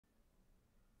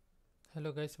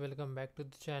Hello guys, welcome back to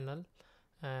the channel.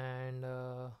 And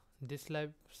this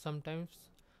live sometimes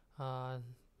uh,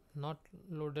 not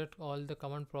loaded all the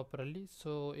command properly,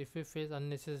 so if you face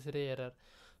unnecessary error,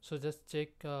 so just check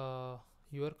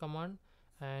your command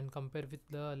and compare with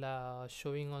the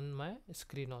showing on my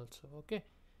screen also. Okay,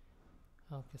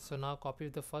 so now copy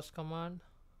the first command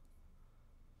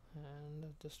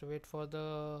and just wait for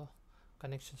the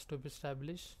connections to be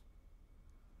established.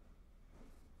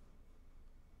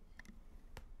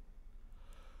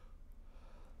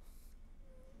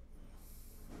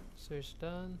 So it's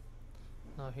done.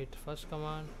 Now hit first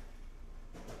command.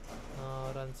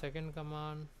 Now run second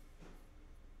command,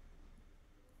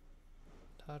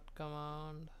 third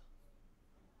command,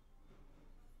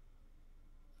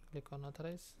 click on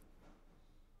authorize,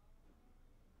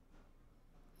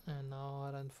 and now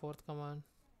run fourth command.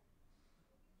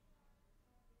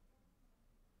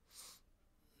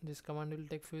 This command will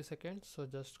take few seconds, so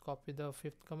just copy the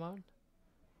fifth command.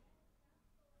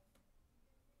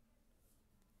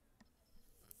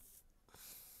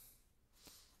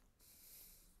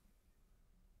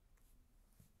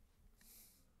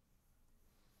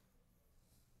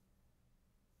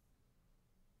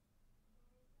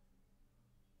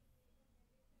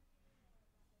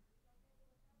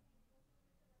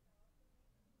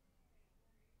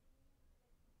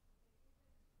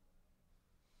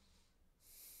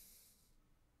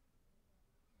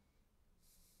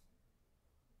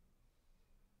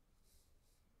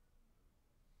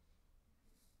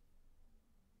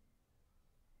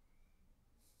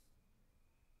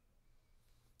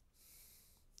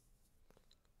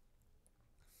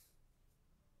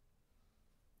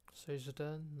 So it's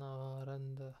done. Now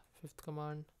run the fifth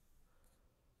command.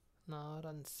 Now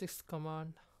run sixth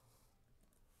command.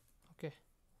 Okay,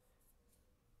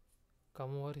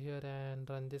 come over here and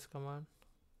run this command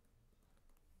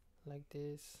like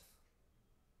this.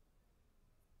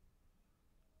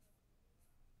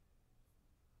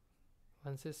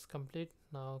 Once it's complete,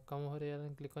 now come over here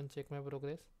and click on check my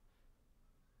progress.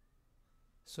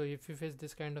 So if you face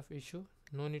this kind of issue,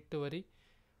 no need to worry,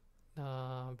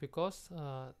 because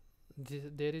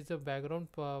there is a background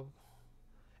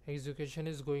execution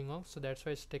is going on, so that's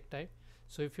why it's take time.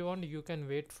 So if you want, you can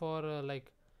wait for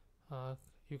uh,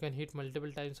 you can hit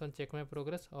multiple times on check my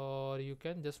progress, or you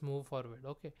can just move forward.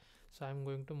 Okay, so I'm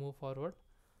going to move forward,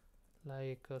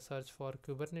 search for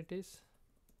Kubernetes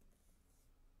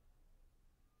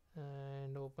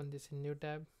and open this in new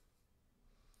tab.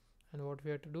 And what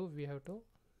we have to do, we have to,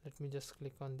 let me just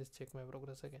click on this check my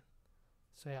progress again.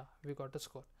 So yeah, we got a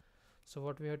score. So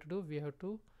what we have to do, we have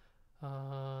to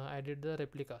edit the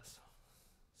replicas.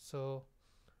 So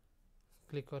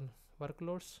click on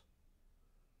workloads.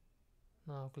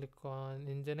 Now click on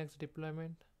Nginx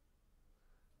deployment.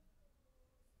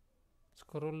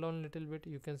 Scroll down little bit,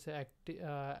 you can say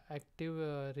active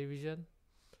revision.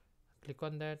 Click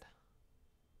on that.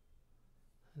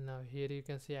 Now here you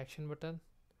can see action button.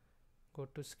 Go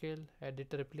to scale,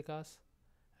 edit replicas,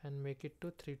 and make it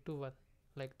to 3 to 1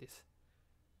 like this.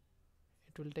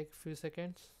 It will take few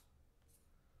seconds.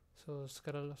 So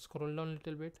scroll down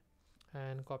little bit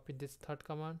and copy this third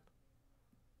command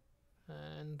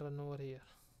and run over here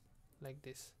like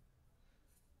this.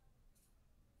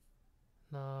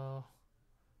 Now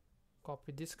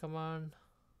copy this command,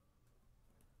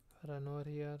 run over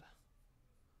here,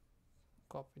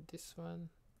 copy this one,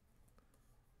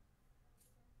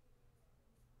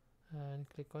 and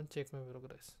click on check my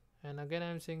progress. And again, I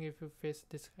am saying, if you face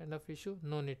this kind of issue,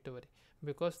 no need to worry,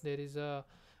 because there is a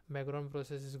background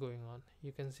process is going on.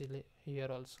 You can see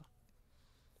here also.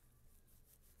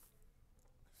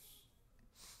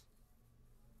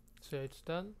 So it's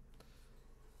done.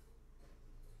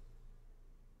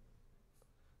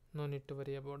 No need to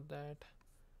worry about that.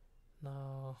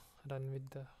 Now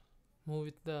move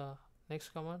with the next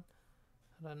command,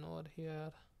 run over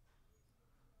here,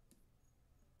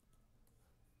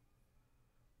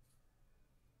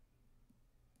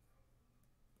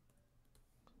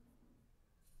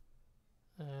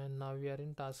 and now we are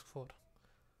in task 4.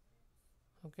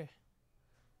 Okay,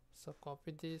 so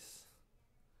copy this,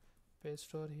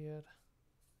 paste over here.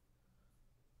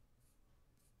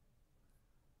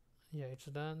 Yeah, it's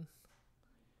done.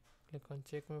 Click on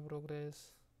check my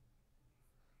progress.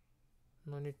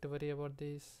 No need to worry about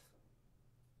this.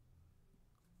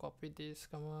 Copy this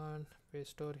command,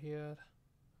 paste over here.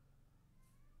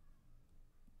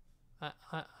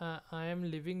 I am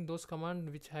leaving those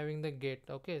command which having the get.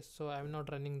 Okay, so I am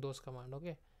not running those command.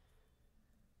 Okay,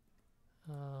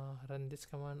 run this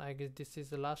command. I guess this is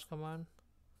the last command.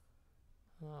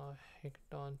 Hit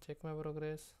on check my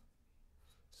progress.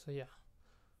 So yeah,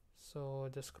 So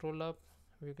just scroll up,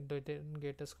 we didn't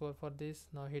get a score for this.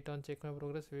 Now hit on check my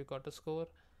progress, we got a score.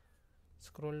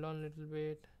 Scroll down a little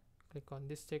bit, click on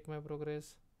this check my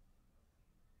progress,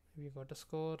 we got a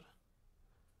score.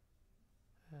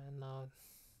 And now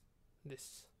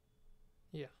this,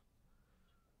 yeah.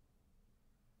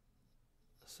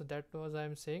 So that was,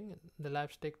 I'm saying, the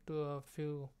labs take to a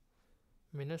few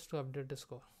minutes to update the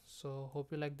score. So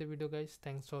hope you like the video guys.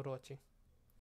 Thanks for watching.